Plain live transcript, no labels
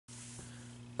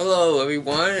Hello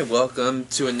everyone and welcome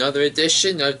to another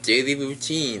edition of Daily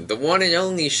Routine, the one and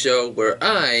only show where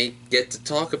I get to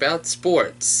talk about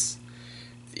sports.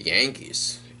 The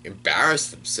Yankees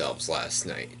embarrassed themselves last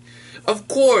night. Of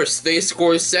course, they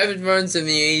scored 7 runs in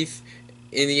the eighth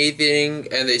inning,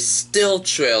 and they still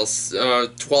trail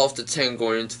 12-10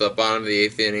 going into the bottom of the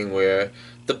eighth inning, where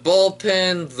the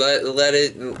bullpen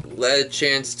let a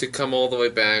chance to come all the way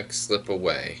back slip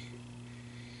away.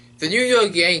 The New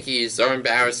York Yankees are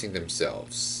embarrassing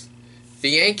themselves.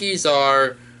 The Yankees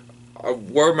were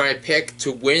my pick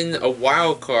to win a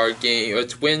wild card game, or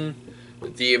to win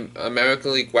the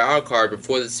American League wild card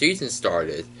before the season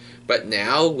started. But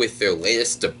now, with their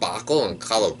latest debacle in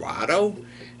Colorado,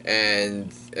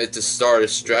 and to start a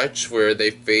stretch where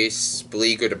they face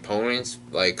beleaguered opponents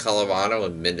like Colorado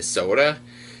and Minnesota,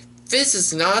 this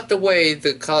is not the way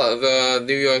the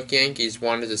New York Yankees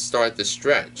wanted to start the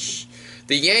stretch.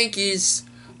 The Yankees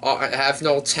have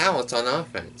no talent on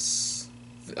offense.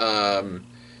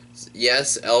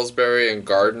 Yes, Ellsbury and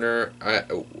Gardner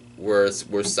were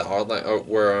solid,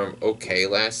 were okay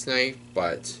last night,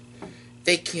 but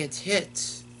they can't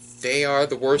hit. They are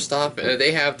the worst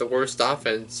They have the worst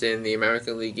offense in the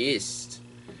American League East.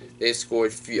 They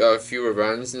scored fewer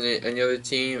runs than any other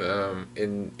team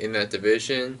in that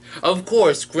division. Of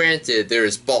course, granted,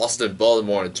 there's Boston,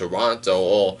 Baltimore, and Toronto,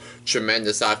 all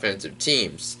tremendous offensive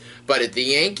teams. But if the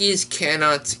Yankees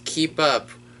cannot keep up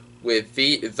with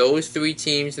those three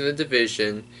teams in the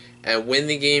division and win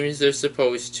the games they're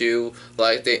supposed to,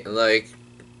 like they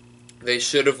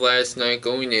should have last night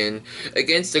going in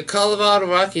against the Colorado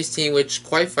Rockies team, which,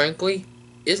 quite frankly,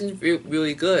 isn't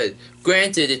really good.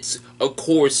 Granted, it's a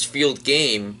Coors Field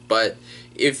game, but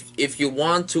if you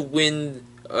want to win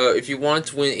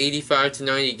 85 to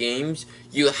 90 games,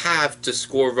 you have to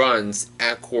score runs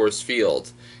at Coors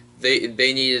Field. They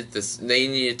needed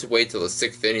to wait till the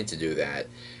sixth inning to do that,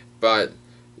 but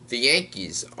the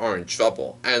Yankees are in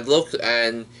trouble. And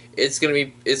it's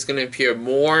gonna appear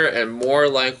more and more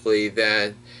likely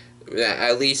that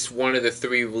at least one of the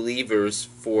three relievers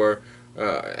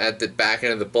at the back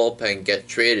end of the bullpen get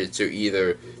traded to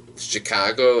either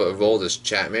Chicago. Aroldis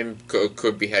Chapman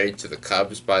could be heading to the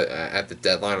Cubs at the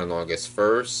deadline on August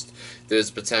 1st. There's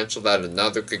potential that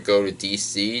another could go to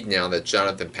D.C. now that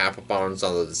Jonathan Papelbon is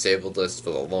on the disabled list for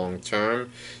the long term.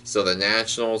 So the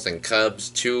Nationals and Cubs,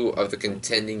 two of the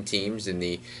contending teams in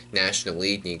the National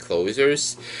League, need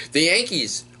closers. The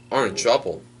Yankees are in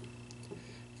trouble.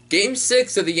 Game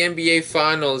 6 of the NBA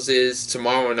Finals is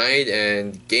tomorrow night,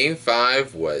 and Game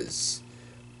 5 was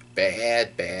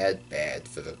bad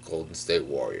for the Golden State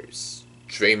Warriors.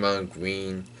 Draymond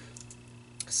Green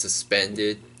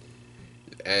suspended,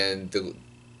 and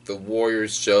the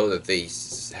Warriors show that they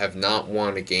have not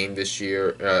won a game this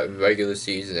year, regular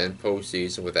season and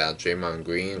postseason, without Draymond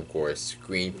Green. Of course,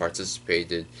 Green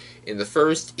participated in the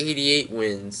first 88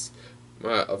 wins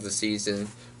of the season,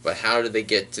 but how did they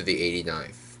get to the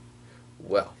 89th?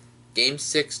 Well, Game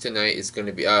 6 tonight is going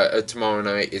to be tomorrow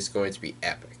night is going to be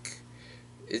epic.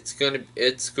 It's going to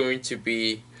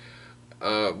be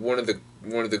one of the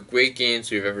great games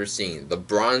we've ever seen.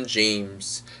 LeBron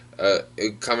James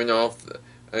coming off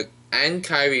and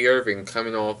Kyrie Irving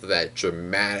coming off of that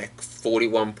dramatic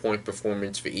 41-point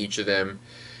performance for each of them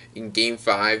in Game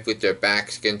 5 with their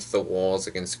backs against the walls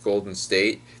against Golden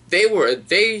State. They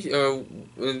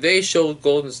showed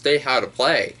Golden State how to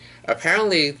play.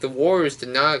 Apparently, the Warriors did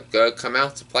not come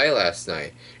out to play last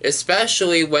night,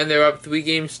 especially when they're up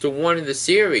 3-1 in the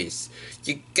series.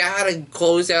 You gotta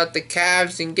close out the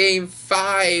Cavs in Game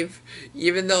 5,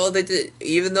 even though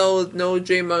no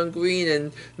Draymond Green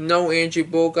and no Andrew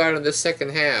Bogut in the second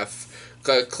half.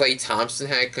 Klay Thompson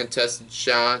had contested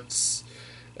shots.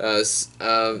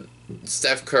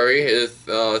 Steph Curry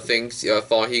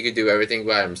thought he could do everything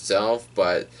by himself,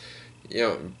 but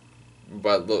LeBron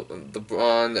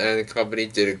and company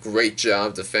did a great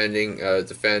job defending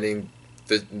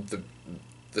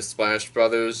the Splash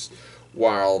Brothers,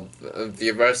 while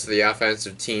the rest of the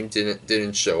offensive team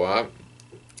didn't show up.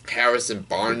 Harrison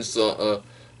Barnes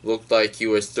looked like he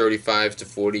was 35 to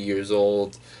 40 years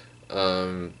old.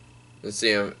 Let's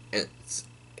see,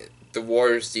 the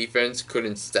Warriors defense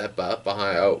couldn't step up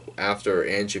after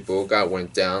Andrew Bogut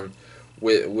went down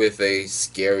with a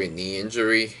scary knee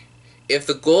injury. If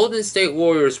the Golden State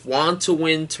Warriors want to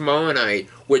win tomorrow night,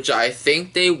 which I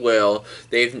think they will,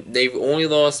 they've only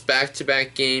lost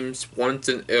back-to-back games once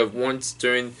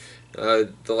during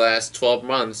the last 12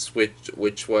 months,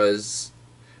 which was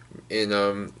in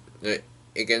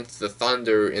against the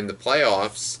Thunder in the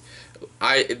playoffs.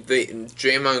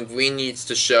 Draymond Green needs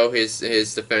to show his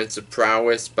defensive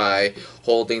prowess by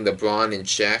holding LeBron in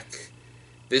check.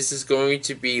 This is going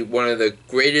to be one of the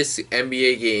greatest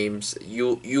NBA games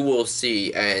you will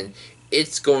see, and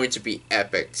it's going to be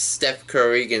epic. Steph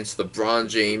Curry against LeBron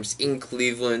James in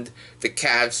Cleveland. The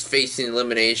Cavs facing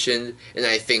elimination, and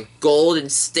I think Golden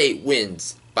State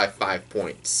wins by 5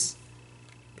 points.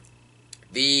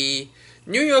 The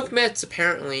New York Mets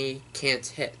apparently can't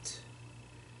hit.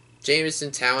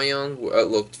 Jameson Taillon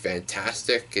looked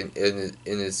fantastic in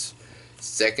his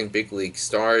second big league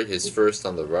start, his first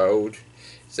on the road.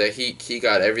 So he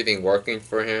got everything working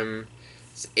for him.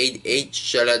 It's eight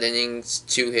shutout innings,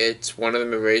 2 hits, one of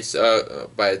them erased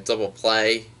by a double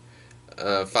play,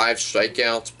 5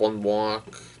 strikeouts, 1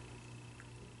 walk.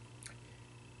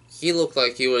 He looked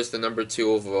like he was the number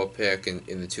 2 overall pick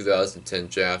in the 2010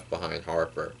 draft behind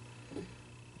Harper.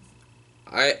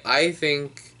 I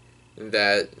think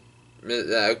that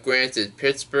granted,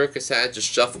 Pittsburgh has had to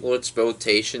shuffle its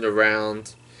rotation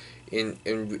around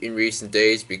in recent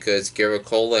days because Gerrit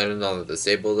Cole landed on the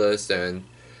disabled list, and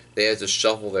they had to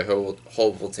shuffle their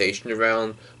whole rotation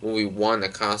around. When we won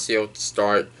Ocasio to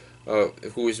start,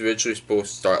 who was originally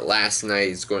supposed to start last night,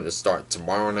 is going to start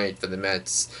tomorrow night for the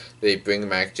Mets. They bring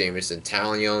back Jameson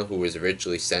Taillon, who was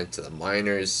originally sent to the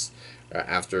minors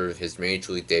after his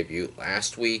major league debut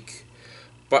last week.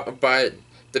 But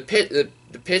the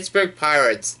Pittsburgh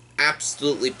Pirates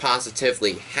absolutely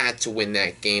positively had to win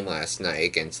that game last night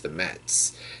against the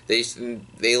Mets.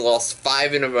 They lost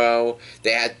 5 in a row.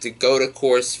 They had to go to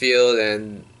Coors Field,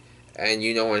 and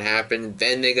you know what happened.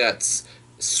 Then they got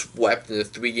swept in a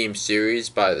 3-game series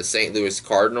by the St. Louis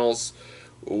Cardinals,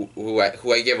 who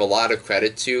I give a lot of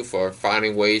credit to for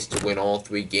finding ways to win all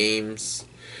 3 games.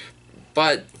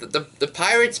 But the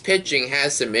Pirates pitching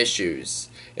has some issues.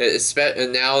 Especially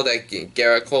now that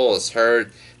Gerrit Cole is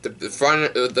hurt, the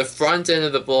front end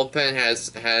of the bullpen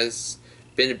has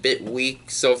been a bit weak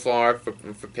so far for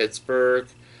Pittsburgh.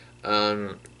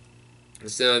 So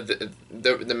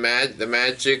the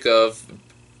magic of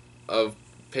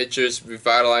pitchers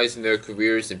revitalizing their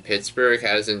careers in Pittsburgh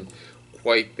hasn't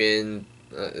quite been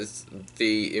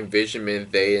the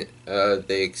envisionment they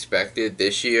expected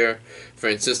this year.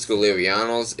 Francisco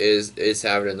Liriano's is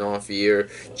having an off year.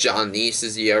 John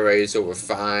Neese's ERA is over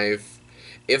 5.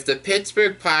 If the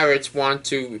Pittsburgh Pirates want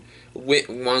to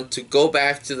go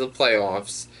back to the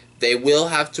playoffs, they will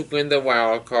have to win the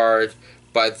wild card,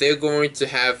 but they're going to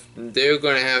have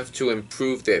to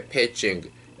improve their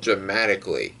pitching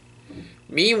dramatically.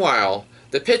 Meanwhile,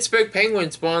 the Pittsburgh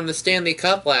Penguins won the Stanley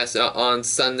Cup on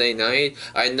Sunday night.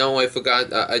 I know I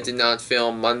forgot I did not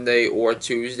film Monday or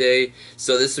Tuesday,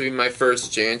 so this will be my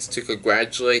first chance to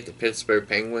congratulate the Pittsburgh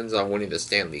Penguins on winning the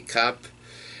Stanley Cup.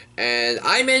 And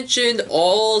I mentioned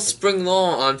all spring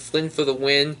long on Flynn for the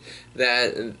Win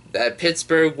that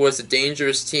Pittsburgh was a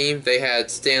dangerous team. They had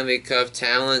Stanley Cup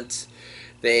talent.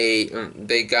 They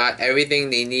got everything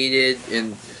they needed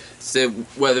in. So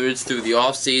whether it's through the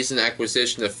offseason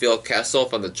acquisition of Phil Kessel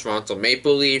from the Toronto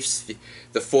Maple Leafs,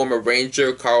 the former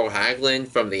Ranger Carl Hagelin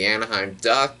from the Anaheim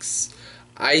Ducks,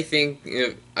 I think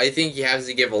you have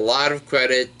to give a lot of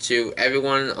credit to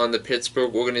everyone on the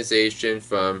Pittsburgh organization,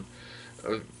 from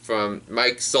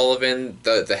Mike Sullivan,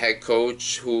 the head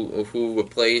coach who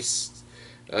replaced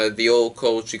the old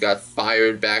coach who got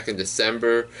fired back in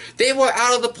December. They were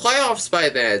out of the playoffs by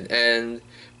then, and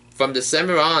from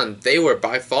December on, they were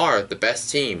by far the best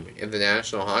team in the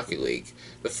National Hockey League.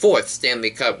 The 4th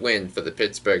Stanley Cup win for the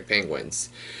Pittsburgh Penguins.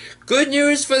 Good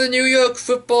news for the New York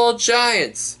Football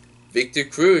Giants. Victor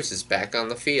Cruz is back on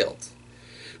the field.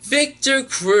 Victor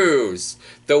Cruz,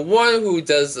 the one who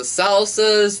does the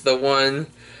salsas, the one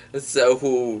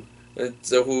who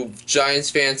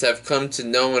Giants fans have come to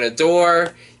know and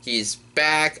adore. He's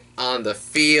back on the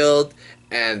field,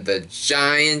 and the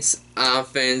Giants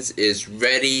offense is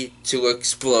ready to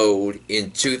explode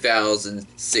in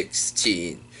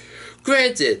 2016.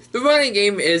 Granted, the running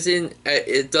game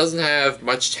it doesn't have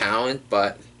much talent,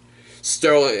 but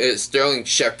Sterling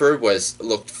Shepard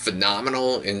looked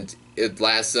phenomenal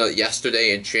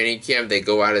yesterday in training camp. They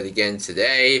go at it again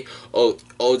today.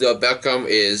 Odell Beckham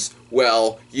is,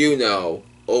 well,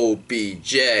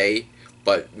 OBJ,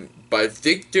 but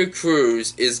Victor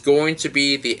Cruz is going to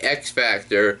be the X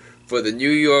factor for the New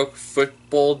York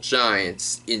Football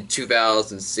Giants in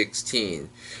 2016.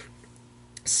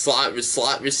 Slot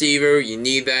receiver, you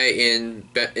need that in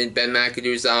Ben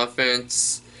McAdoo's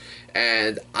offense,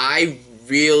 and I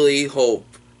really hope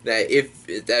that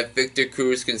Victor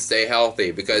Cruz can stay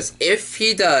healthy, because if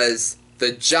he does,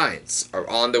 the Giants are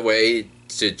on the way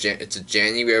to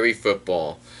January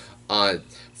football on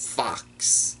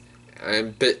Fox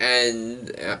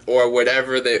or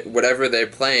whatever they're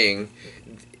playing.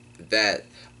 That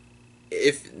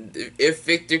if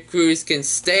Victor Cruz can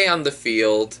stay on the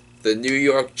field, the New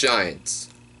York Giants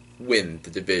win the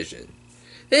division.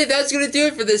 Hey, that's gonna do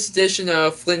it for this edition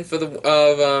of Flynn for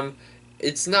the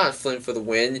It's not Flynn for the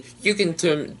win. You can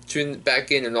tune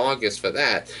back in August for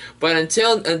that. But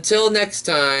until next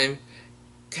time,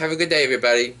 have a good day,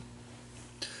 everybody.